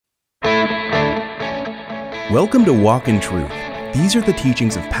Welcome to Walk in Truth. These are the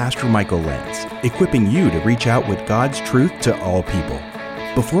teachings of Pastor Michael Lenz, equipping you to reach out with God's truth to all people.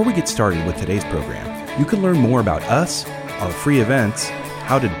 Before we get started with today's program, you can learn more about us, our free events,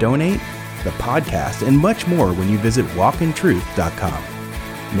 how to donate, the podcast, and much more when you visit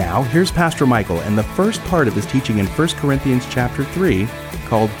walkintruth.com. Now, here's Pastor Michael and the first part of his teaching in 1 Corinthians chapter 3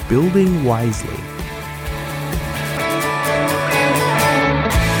 called Building Wisely.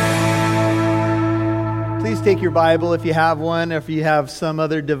 Please take your Bible if you have one, or if you have some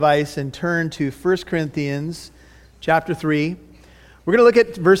other device, and turn to 1 Corinthians chapter 3. We're going to look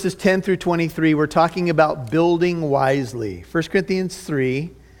at verses 10 through 23. We're talking about building wisely. 1 Corinthians 3,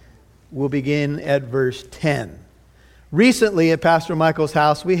 we'll begin at verse 10. Recently at Pastor Michael's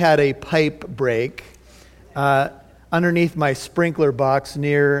house, we had a pipe break underneath my sprinkler box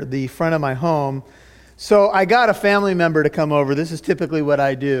near the front of my home. So I got a family member to come over. This is typically what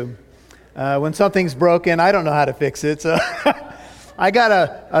I do. When something's broken, I don't know how to fix it, so I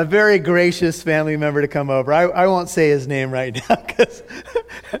got a very gracious family member to come over. I won't say his name right now because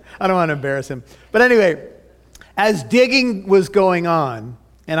I don't want to embarrass him. But anyway, as digging was going on,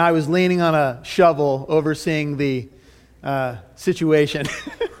 and I was leaning on a shovel overseeing the situation,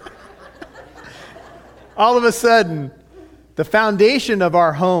 all of a sudden, the foundation of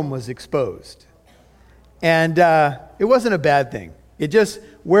our home was exposed. And it wasn't a bad thing. It just,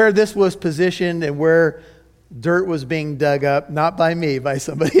 where this was positioned and where dirt was being dug up, not by me, by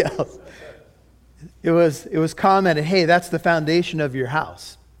somebody else, it was commented, hey, that's the foundation of your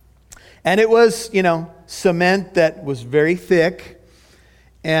house. And it was, cement that was very thick.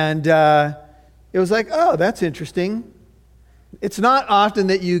 And it was like, oh, that's interesting. It's not often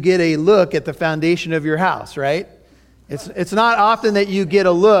that you get a look at the foundation of your house, right? It's not often that you get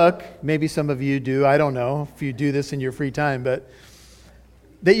a look, maybe some of you do, I don't know if you do this in your free time, but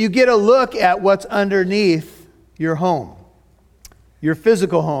that you get a look at what's underneath your home, your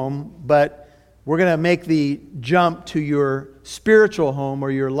physical home, but we're going to make the jump to your spiritual home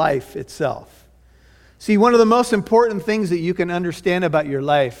or your life itself. See, one of the most important things that you can understand about your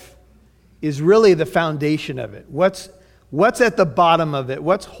life is really the foundation of it. What's at the bottom of it?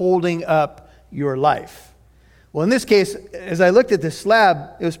 What's holding up your life? Well, in this case, as I looked at this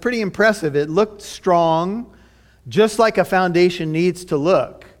slab, it was pretty impressive. It looked strong, just like a foundation needs to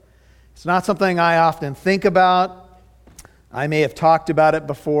look. It's not something I often think about. I may have talked about it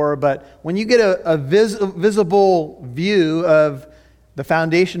before, but when you get a visible view of the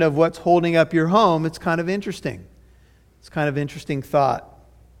foundation of what's holding up your home, it's kind of interesting. It's kind of interesting thought.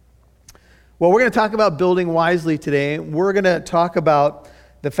 Well, we're going to talk about building wisely today. We're going to talk about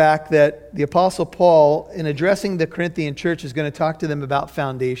the fact that the Apostle Paul, in addressing the Corinthian church, is going to talk to them about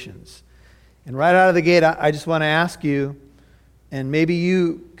foundations. And right out of the gate, I just want to ask you, and maybe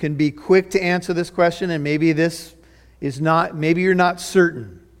you can be quick to answer this question, and maybe maybe you're not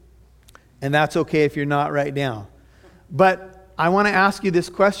certain. And that's okay if you're not right now. But I want to ask you this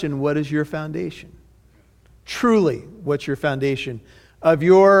question: what is your foundation? Truly, what's your foundation? Of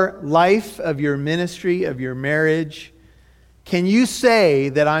your life, of your ministry, of your marriage? Can you say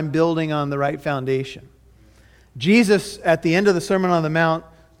that I'm building on the right foundation? Jesus, at the end of the Sermon on the Mount,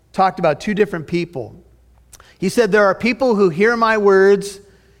 talked about two different people. He said there are people who hear my words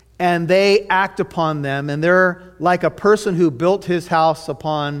and they act upon them, and they're like a person who built his house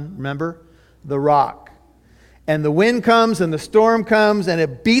upon, remember, the rock. And the wind comes and the storm comes and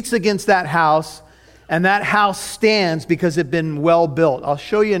it beats against that house, and that house stands because it's been well built. I'll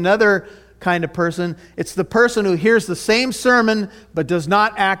show you another kind of person. It's the person who hears the same sermon but does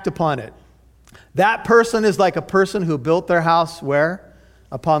not act upon it. That person is like a person who built their house where?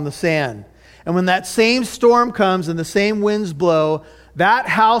 Upon the sand. And when that same storm comes and the same winds blow, that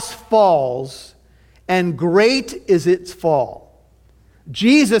house falls, and great is its fall.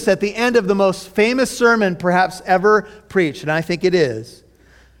 Jesus, at the end of the most famous sermon perhaps ever preached, and I think it is,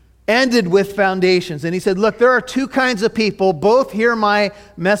 ended with foundations. And he said, look, there are two kinds of people. Both hear my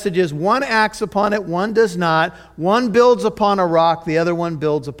messages. One acts upon it, one does not. One builds upon a rock, the other one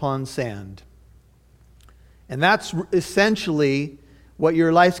builds upon sand. And that's essentially what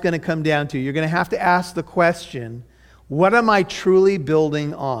your life's going to come down to. You're going to have to ask the question, what am I truly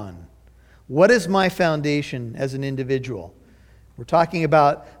building on? What is my foundation as an individual? We're talking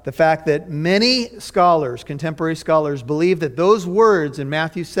about the fact that many scholars, contemporary scholars, believe that those words in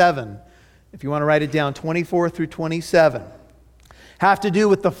Matthew 7, if you want to write it down, 24 through 27, have to do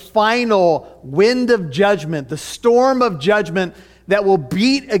with the final wind of judgment, the storm of judgment that will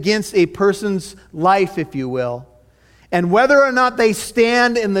beat against a person's life, if you will. And whether or not they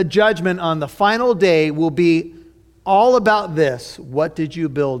stand in the judgment on the final day will be all about this. What did you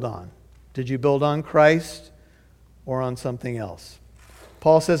build on? Did you build on Christ? or on something else.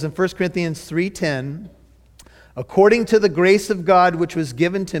 Paul says in 1 Corinthians 3:10, according to the grace of God which was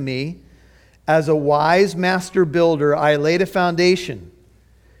given to me, as a wise master builder, I laid a foundation,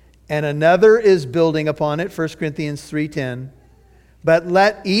 and another is building upon it, 1 Corinthians 3:10. But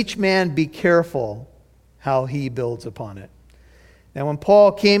let each man be careful how he builds upon it. Now, when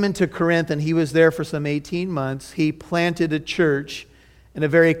Paul came into Corinth, and he was there for some 18 months, he planted a church in a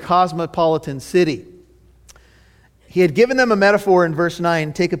very cosmopolitan city. He had given them a metaphor in verse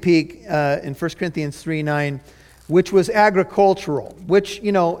 9. Take a peek in 1 Corinthians 3:9, which was agricultural, which,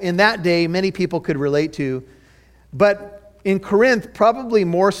 in that day, many people could relate to. But in Corinth, probably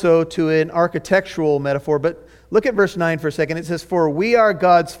more so to an architectural metaphor. But look at verse 9 for a second. It says, for we are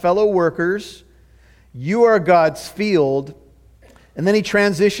God's fellow workers, you are God's field. And then he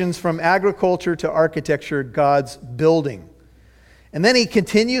transitions from agriculture to architecture, God's building. And then he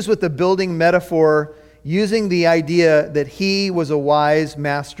continues with the building metaphor, using the idea that he was a wise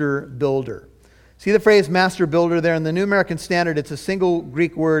master builder. See the phrase master builder there? In the New American Standard, it's a single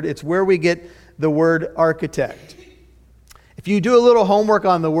Greek word. It's where we get the word architect. If you do a little homework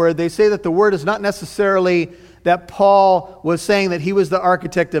on the word, they say that the word is not necessarily that Paul was saying that he was the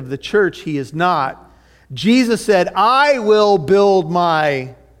architect of the church. He is not. Jesus said, I will build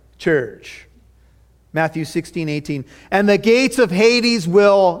my church. Matthew 16:18. And the gates of Hades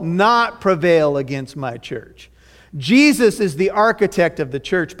will not prevail against my church. Jesus is the architect of the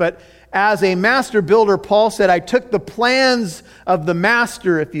church, but as a master builder, Paul said, I took the plans of the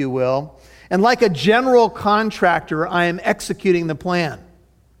master, if you will, and like a general contractor, I am executing the plan.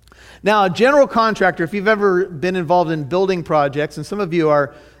 Now, a general contractor, if you've ever been involved in building projects, and some of you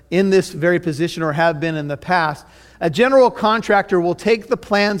are in this very position or have been in the past, a general contractor will take the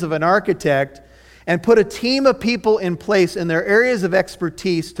plans of an architect and put a team of people in place in their areas of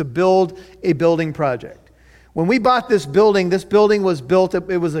expertise to build a building project. When we bought this building was built,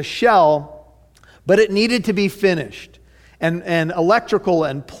 it was a shell, but it needed to be finished. And electrical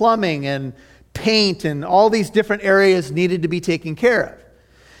and plumbing and paint and all these different areas needed to be taken care of.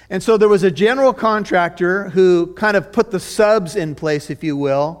 And so there was a general contractor who kind of put the subs in place, if you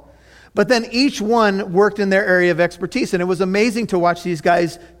will. But then each one worked in their area of expertise. And it was amazing to watch these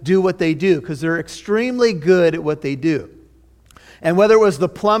guys do what they do, because they're extremely good at what they do. And whether it was the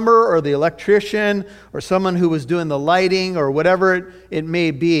plumber or the electrician or someone who was doing the lighting or whatever it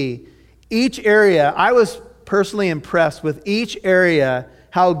may be, each area, I was personally impressed with each area,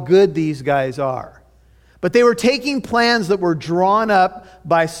 how good these guys are. But they were taking plans that were drawn up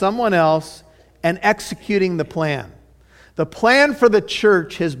by someone else and executing the plan. The plan for the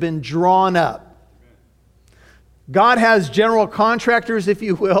church has been drawn up. God has general contractors, if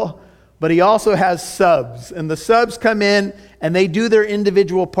you will, but he also has subs. And the subs come in and they do their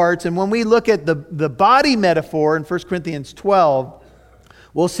individual parts. And when we look at the body metaphor in 1 Corinthians 12,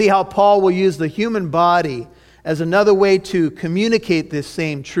 we'll see how Paul will use the human body as another way to communicate this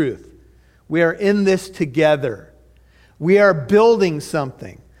same truth. We are in this together. We are building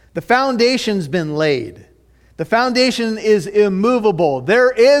something. The foundation's been laid. The foundation is immovable.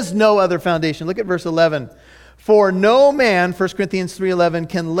 There is no other foundation. Look at verse 11. For no man, 1 Corinthians 3:11,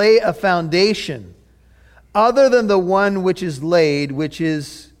 can lay a foundation other than the one which is laid, which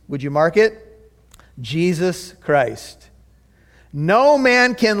is, would you mark it? Jesus Christ. No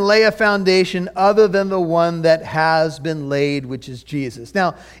man can lay a foundation other than the one that has been laid, which is Jesus.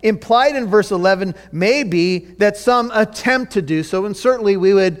 Now, implied in verse 11 may be that some attempt to do so, and certainly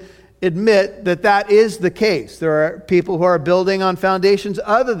we would admit that that is the case. There are people who are building on foundations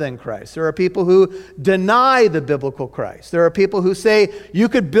other than Christ. There are people who deny the biblical Christ. There are people who say you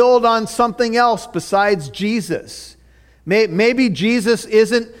could build on something else besides Jesus. Maybe Jesus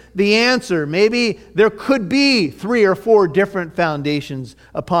isn't the answer. Maybe there could be 3 or 4 different foundations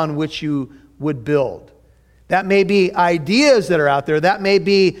upon which you would build. That may be ideas that are out there. That may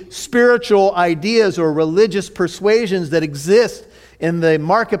be spiritual ideas or religious persuasions that exist in the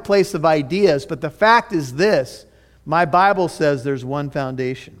marketplace of ideas. But the fact is this: my Bible says there's one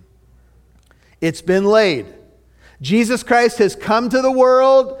foundation. It's been laid. Jesus Christ has come to the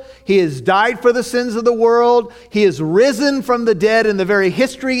world. He has died for the sins of the world. He has risen from the dead in the very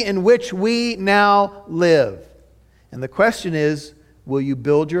history in which we now live. And the question is, will you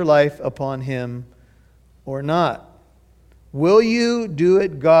build your life upon Him or not? Will you do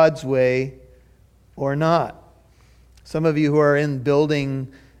it God's way or not? Some of you who are in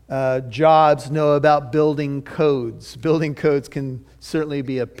building jobs know about building codes. Building codes can certainly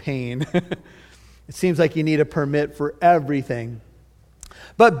be a pain. It seems like you need a permit for everything.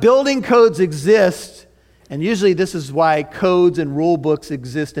 But building codes exist, and usually this is why codes and rule books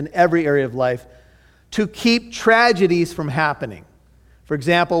exist in every area of life, to keep tragedies from happening. For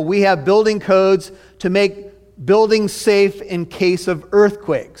example, we have building codes to make buildings safe in case of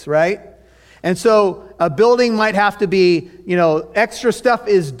earthquakes, right? And so a building might have to be, extra stuff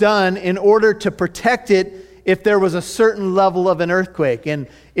is done in order to protect it if there was a certain level of an earthquake. And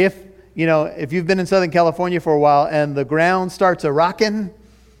if you've been in Southern California for a while and the ground starts a-rocking,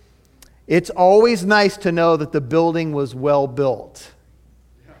 it's always nice to know that the building was well built.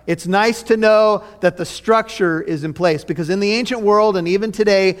 It's nice to know that the structure is in place, because in the ancient world and even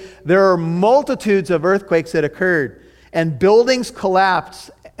today, there are multitudes of earthquakes that occurred and buildings collapsed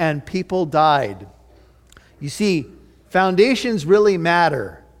and people died. You see, foundations really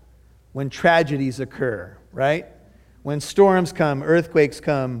matter when tragedies occur, right? When storms come, earthquakes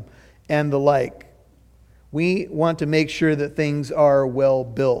come, and the like. We want to make sure that things are well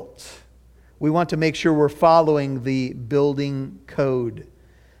built. We want to make sure we're following the building code.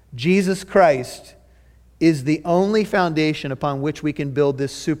 Jesus Christ is the only foundation upon which we can build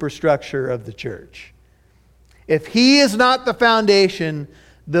this superstructure of the church. If He is not the foundation,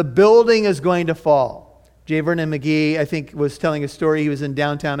 the building is going to fall. J. Vernon McGee, I think, was telling a story. He was in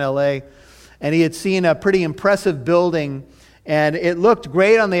downtown LA, and he had seen a pretty impressive building, and it looked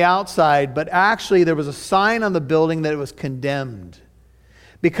great on the outside, but actually there was a sign on the building that it was condemned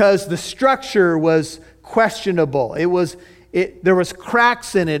because the structure was questionable. There was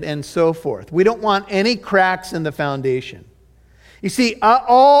cracks in it and so forth. We don't want any cracks in the foundation. You see,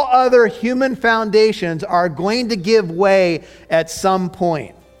 all other human foundations are going to give way at some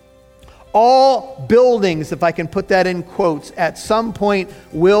point. All buildings, if I can put that in quotes, at some point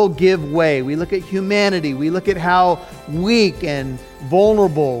will give way. We look at humanity. We look at how weak and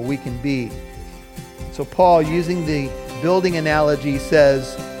vulnerable we can be. So Paul, using the building analogy,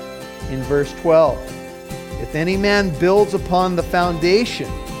 says in verse 12, if any man builds upon the foundation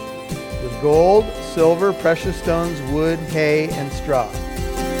with gold, silver, precious stones, wood, hay, and straw.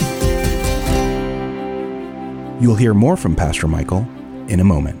 You'll hear more from Pastor Michael in a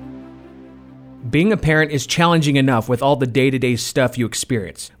moment. Being a parent is challenging enough with all the day-to-day stuff you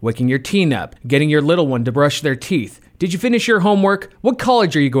experience. Waking your teen up, getting your little one to brush their teeth. Did you finish your homework? What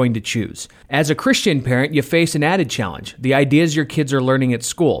college are you going to choose? As a Christian parent, you face an added challenge. The ideas your kids are learning at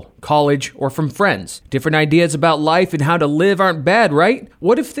school, college, or from friends. Different ideas about life and how to live aren't bad, right?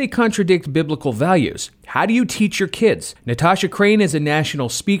 What if they contradict biblical values? How do you teach your kids? Natasha Crane is a national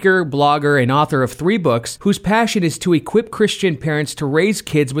speaker, blogger, and author of 3 books whose passion is to equip Christian parents to raise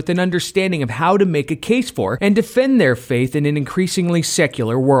kids with an understanding of how to make a case for and defend their faith in an increasingly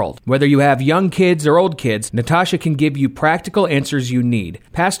secular world. Whether you have young kids or old kids, Natasha can give you practical answers you need.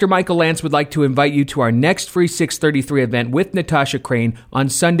 Pastor Michael Lance would like to invite you to our next free 633 event with Natasha Crane on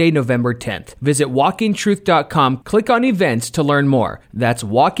Sunday, November 10th. Visit walkintruth.com, click on events to learn more. That's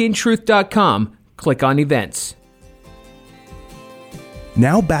walkintruth.com. Click on events.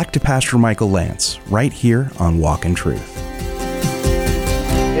 Now back to Pastor Michael Lance, right here on Walk in Truth.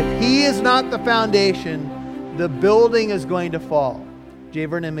 If He is not the foundation, the building is going to fall. J.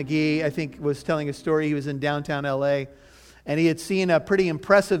 Vernon McGee, I think, was telling a story. He was in downtown LA, and he had seen a pretty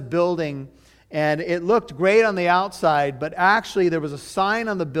impressive building, and it looked great on the outside, but actually there was a sign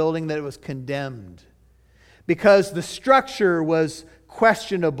on the building that it was condemned because the structure was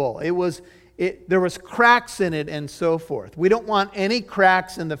questionable. There was cracks in it and so forth. We don't want any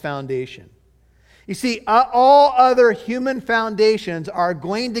cracks in the foundation. You see, all other human foundations are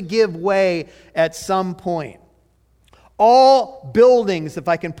going to give way at some point. All buildings, if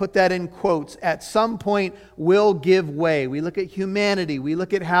I can put that in quotes, at some point will give way. We look at humanity. We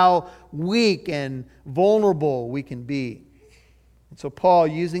look at how weak and vulnerable we can be. And so Paul,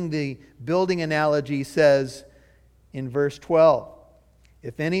 using the building analogy, says in verse 12,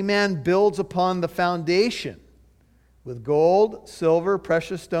 if any man builds upon the foundation with gold, silver,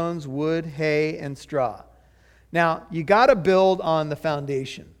 precious stones, wood, hay, and straw. Now, you got to build on the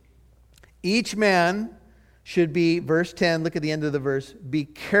foundation. Each man should be, verse 10, look at the end of the verse, be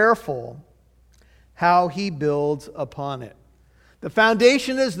careful how he builds upon it. The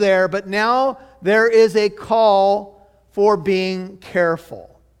foundation is there, but now there is a call for being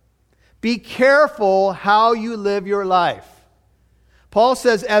careful. Be careful how you live your life. Paul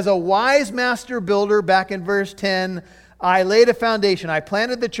says, as a wise master builder, back in verse 10, I laid a foundation. I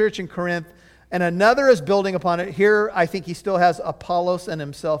planted the church in Corinth, and another is building upon it. Here, I think he still has Apollos and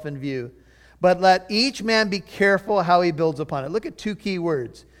himself in view. But let each man be careful how he builds upon it. Look at 2 key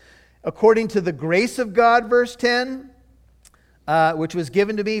words. According to the grace of God, verse 10, which was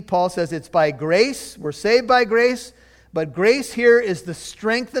given to me, Paul says it's by grace. We're saved by grace. But grace here is the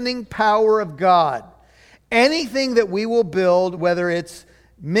strengthening power of God. Anything that we will build, whether it's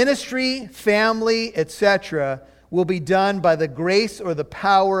ministry, family, etc., will be done by the grace or the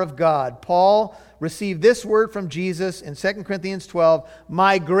power of God. Paul received this word from Jesus in 2 Corinthians 12,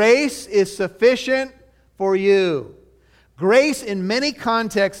 "My grace is sufficient for you." Grace in many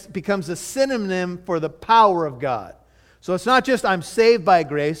contexts becomes a synonym for the power of God. So it's not just I'm saved by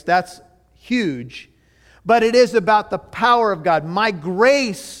grace, that's huge, but it is about the power of God. My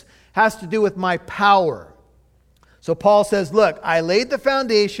grace has to do with my power. So Paul says, look, I laid the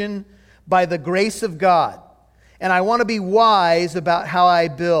foundation by the grace of God, and I want to be wise about how I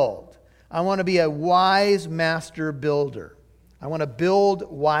build. I want to be a wise master builder. I want to build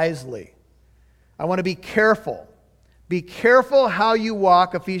wisely. I want to be careful. Be careful how you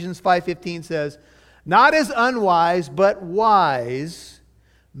walk, Ephesians 5:15 says, not as unwise, but wise,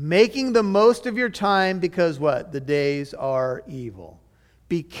 making the most of your time because what? The days are evil.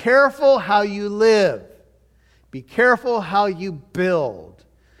 Be careful how you live. Be careful how you build.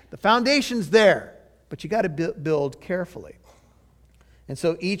 The foundation's there, but you got to build carefully. And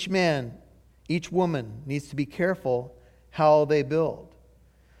so each man, each woman needs to be careful how they build.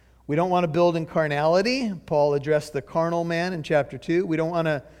 We don't want to build in carnality. Paul addressed the carnal man in chapter 2. We don't want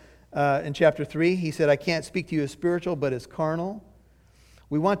to, in chapter 3, he said, I can't speak to you as spiritual, but as carnal.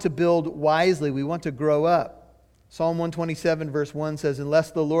 We want to build wisely. We want to grow up. Psalm 127 verse 1 says,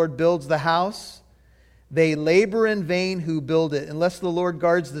 unless the Lord builds the house, they labor in vain who build it. Unless the Lord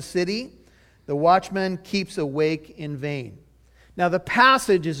guards the city, the watchman keeps awake in vain. Now the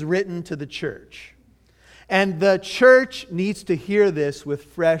passage is written to the church. And the church needs to hear this with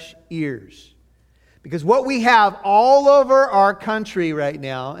fresh ears. Because what we have all over our country right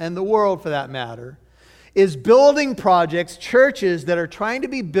now, and the world for that matter, is building projects, churches that are trying to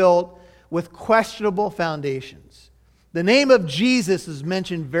be built with questionable foundations. The name of Jesus is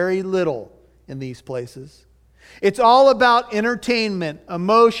mentioned very little in these places. It's all about entertainment,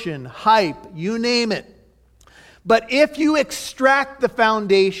 emotion, hype, you name it. But if you extract the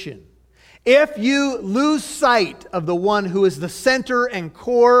foundation, if you lose sight of the one who is the center and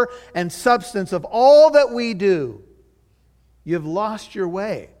core and substance of all that we do, you've lost your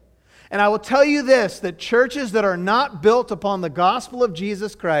way. And I will tell you this, that churches that are not built upon the gospel of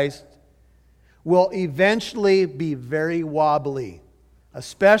Jesus Christ will eventually be very wobbly,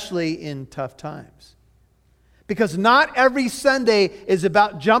 especially in tough times. Because not every Sunday is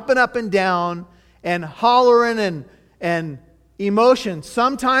about jumping up and down and hollering and emotion.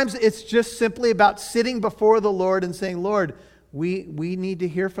 Sometimes it's just simply about sitting before the Lord and saying, Lord, we need to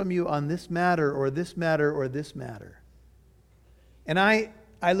hear from you on this matter or this matter or this matter. And I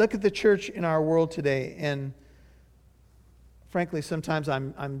look at the church in our world today, and frankly, sometimes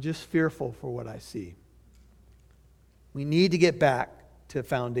I'm just fearful for what I see. We need to get back to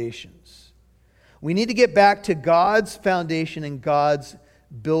foundations. We need to get back to God's foundation and God's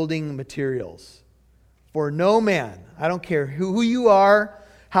building materials. For no man, I don't care who you are,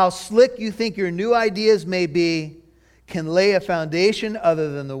 how slick you think your new ideas may be, can lay a foundation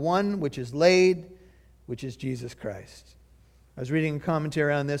other than the one which is laid, which is Jesus Christ. I was reading a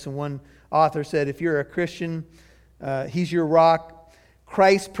commentary on this, and one author said, if you're a Christian, he's your rock.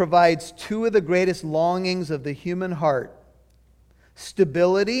 Christ provides two of the greatest longings of the human heart.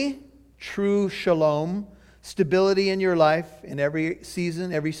 Stability, true shalom, stability in your life, in every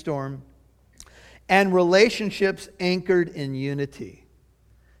season, every storm, and relationships anchored in unity.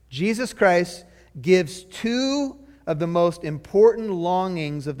 Jesus Christ gives two of the most important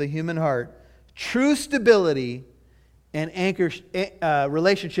longings of the human heart, true stability and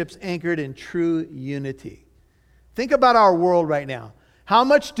relationships anchored in true unity. Think about our world right now. How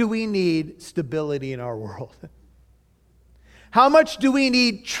much do we need stability in our world? How much do we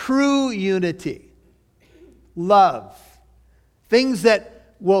need true unity? Love. Things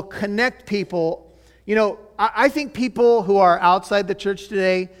that will connect people. You know, I think people who are outside the church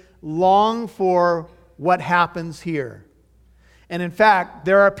today long for what happens here. And in fact,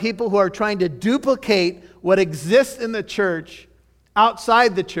 there are people who are trying to duplicate what exists in the church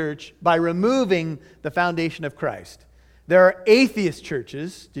outside the church by removing the foundation of Christ. There are atheist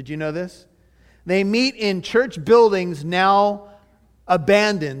churches. Did you know this? They meet in church buildings now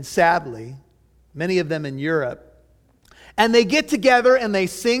abandoned, sadly, many of them in Europe. And they get together and they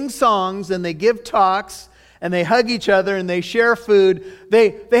sing songs and they give talks and they hug each other and they share food.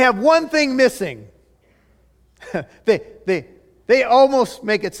 They have one thing missing. They almost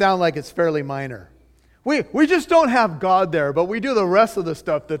make it sound like it's fairly minor. We just don't have God there, but we do the rest of the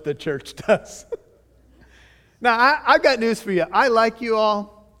stuff that the church does. Now, I've got news for you. I like you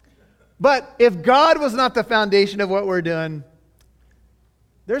all. But if God was not the foundation of what we're doing,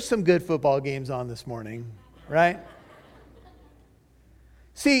 there's some good football games on this morning, right?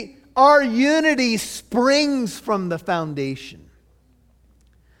 See, our unity springs from the foundation.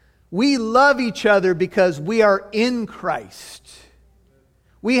 We love each other because we are in Christ.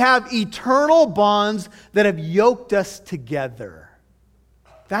 We have eternal bonds that have yoked us together.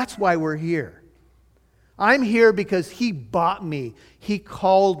 That's why we're here. I'm here because He bought me. He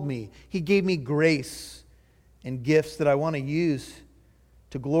called me. He gave me grace and gifts that I want to use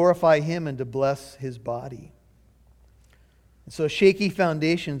to glorify Him and to bless His body. And so shaky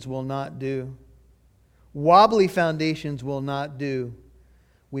foundations will not do. Wobbly foundations will not do.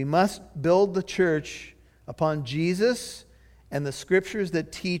 We must build the church upon Jesus and the scriptures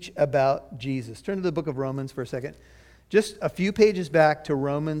that teach about Jesus. Turn to the book of Romans for a second. Just a few pages back to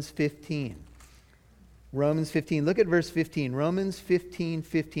Romans 15. Romans 15. Look at verse 15. Romans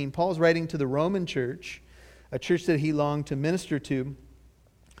 15:15. Paul's writing to the Roman church, a church that he longed to minister to,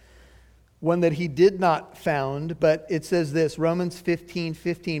 one that he did not found, but it says this, Romans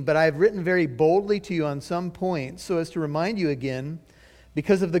 15:15. But I have written very boldly to you on some points, so as to remind you again,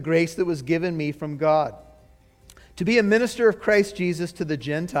 because of the grace that was given me from God, to be a minister of Christ Jesus to the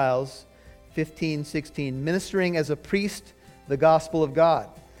Gentiles, 15:16, ministering as a priest the gospel of God,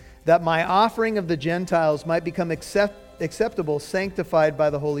 that my offering of the Gentiles might become acceptable, sanctified by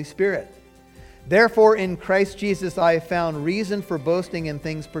the Holy Spirit. Therefore, in Christ Jesus I have found reason for boasting in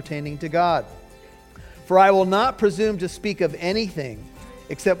things pertaining to God. For I will not presume to speak of anything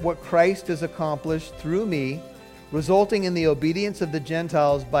except what Christ has accomplished through me, resulting in the obedience of the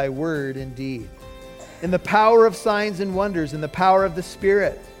Gentiles by word and deed, in the power of signs and wonders, in the power of the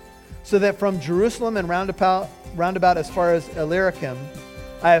Spirit, so that from Jerusalem and roundabout as far as Illyricum,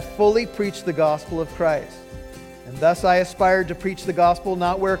 I have fully preached the gospel of Christ. And thus I aspired to preach the gospel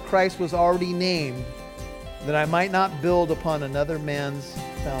not where Christ was already named, that I might not build upon another man's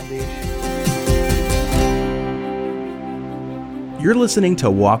foundation. You're listening to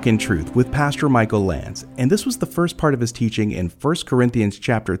Walk in Truth with Pastor Michael Lance, and this was the first part of his teaching in 1 Corinthians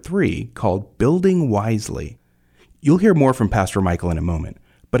chapter 3 called Building Wisely. You'll hear more from Pastor Michael in a moment,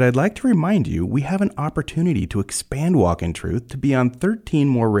 but I'd like to remind you we have an opportunity to expand Walk in Truth to be on 13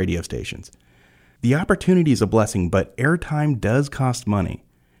 more radio stations. The opportunity is a blessing, but airtime does cost money.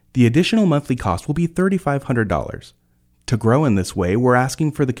 The additional monthly cost will be $3,500. To grow in this way, we're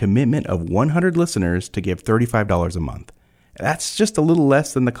asking for the commitment of 100 listeners to give $35 a month. That's just a little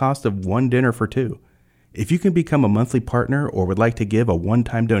less than the cost of one dinner for two. If you can become a monthly partner or would like to give a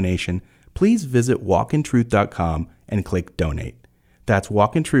one-time donation, please visit walkintruth.com and click donate. That's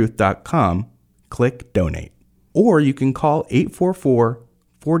walkintruth.com, click donate. Or you can call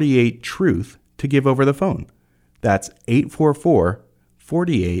 844-48-TRUTH to give over the phone. That's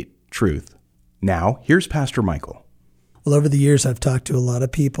 844-48-TRUTH. Now, here's Pastor Michael. Well, over the years, I've talked to a lot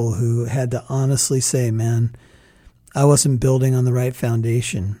of people who had to honestly say, man, I wasn't building on the right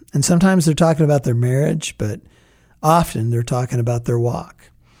foundation. And sometimes they're talking about their marriage, but often they're talking about their walk.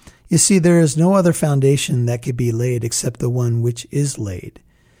 You see, there is no other foundation that could be laid except the one which is laid,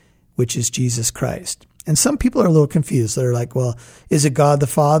 which is Jesus Christ. And some people are a little confused. They're like, well, is it God the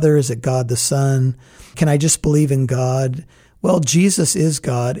Father? Is it God the Son? Can I just believe in God? Well, Jesus is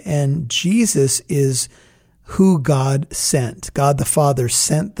God, and Jesus is who God sent. God the Father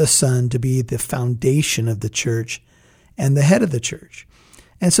sent the Son to be the foundation of the church and the head of the church.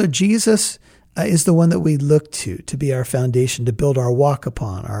 And so Jesus is the one that we look to be our foundation, to build our walk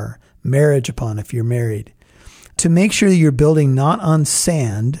upon, our marriage upon if you're married, to make sure that you're building not on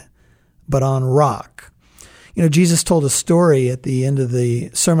sand, but on rock. You know, Jesus told a story at the end of the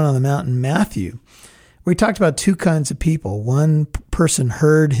Sermon on the Mount in Matthew, where he talked about two kinds of people. One person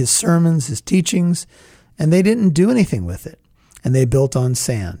heard his sermons, his teachings, and they didn't do anything with it, and they built on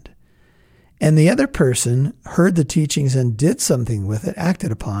sand. And the other person heard the teachings and did something with it,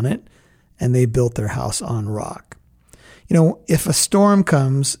 acted upon it, and they built their house on rock. You know, if a storm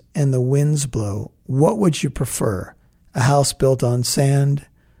comes and the winds blow, what would you prefer? A house built on sand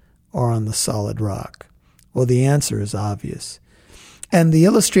or on the solid rock? Well, the answer is obvious. And the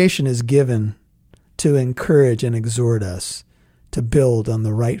illustration is given to encourage and exhort us to build on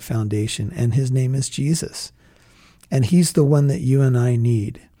the right foundation. And his name is Jesus. And he's the one that you and I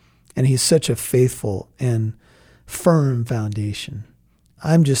need. And he's such a faithful and firm foundation.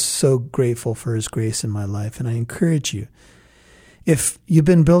 I'm just so grateful for his grace in my life. And I encourage you, if you've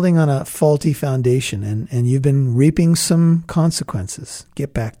been building on a faulty foundation and you've been reaping some consequences,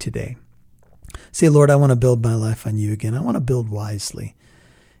 get back today. Say, Lord, I want to build my life on you again. I want to build wisely.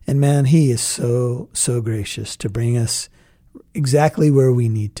 And man, he is so, so gracious to bring us exactly where we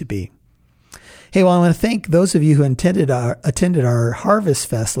need to be. Hey, well, I want to thank those of you who attended our Harvest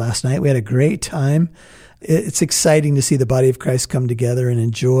Fest last night. We had a great time. It's exciting to see the body of Christ come together and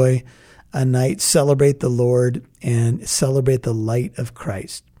enjoy a night, celebrate the Lord, and celebrate the light of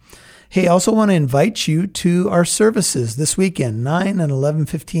Christ. Hey, I also want to invite you to our services this weekend, 9 and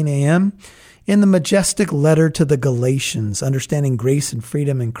 11:15 a.m. in the majestic letter to the Galatians, Understanding Grace and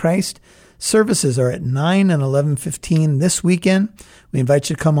Freedom in Christ. Services are at 9 and 11:15 this weekend. We invite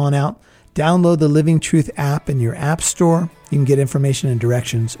you to come on out. Download the Living Truth app in your app store. You can get information and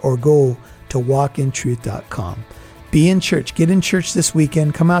directions, or go to walkintruth.com. Be in church. Get in church this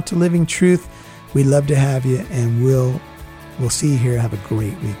weekend. Come out to Living Truth. We'd love to have you, and we'll see you here. Have a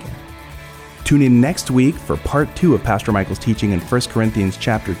great weekend. Tune in next week for part 2 of Pastor Michael's teaching in 1 Corinthians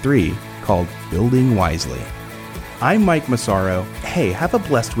chapter 3 called Building Wisely. I'm Mike Massaro. Hey, have a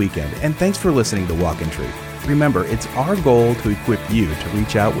blessed weekend, and thanks for listening to Walk in Truth. Remember, it's our goal to equip you to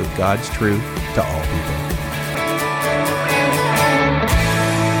reach out with God's truth to all people.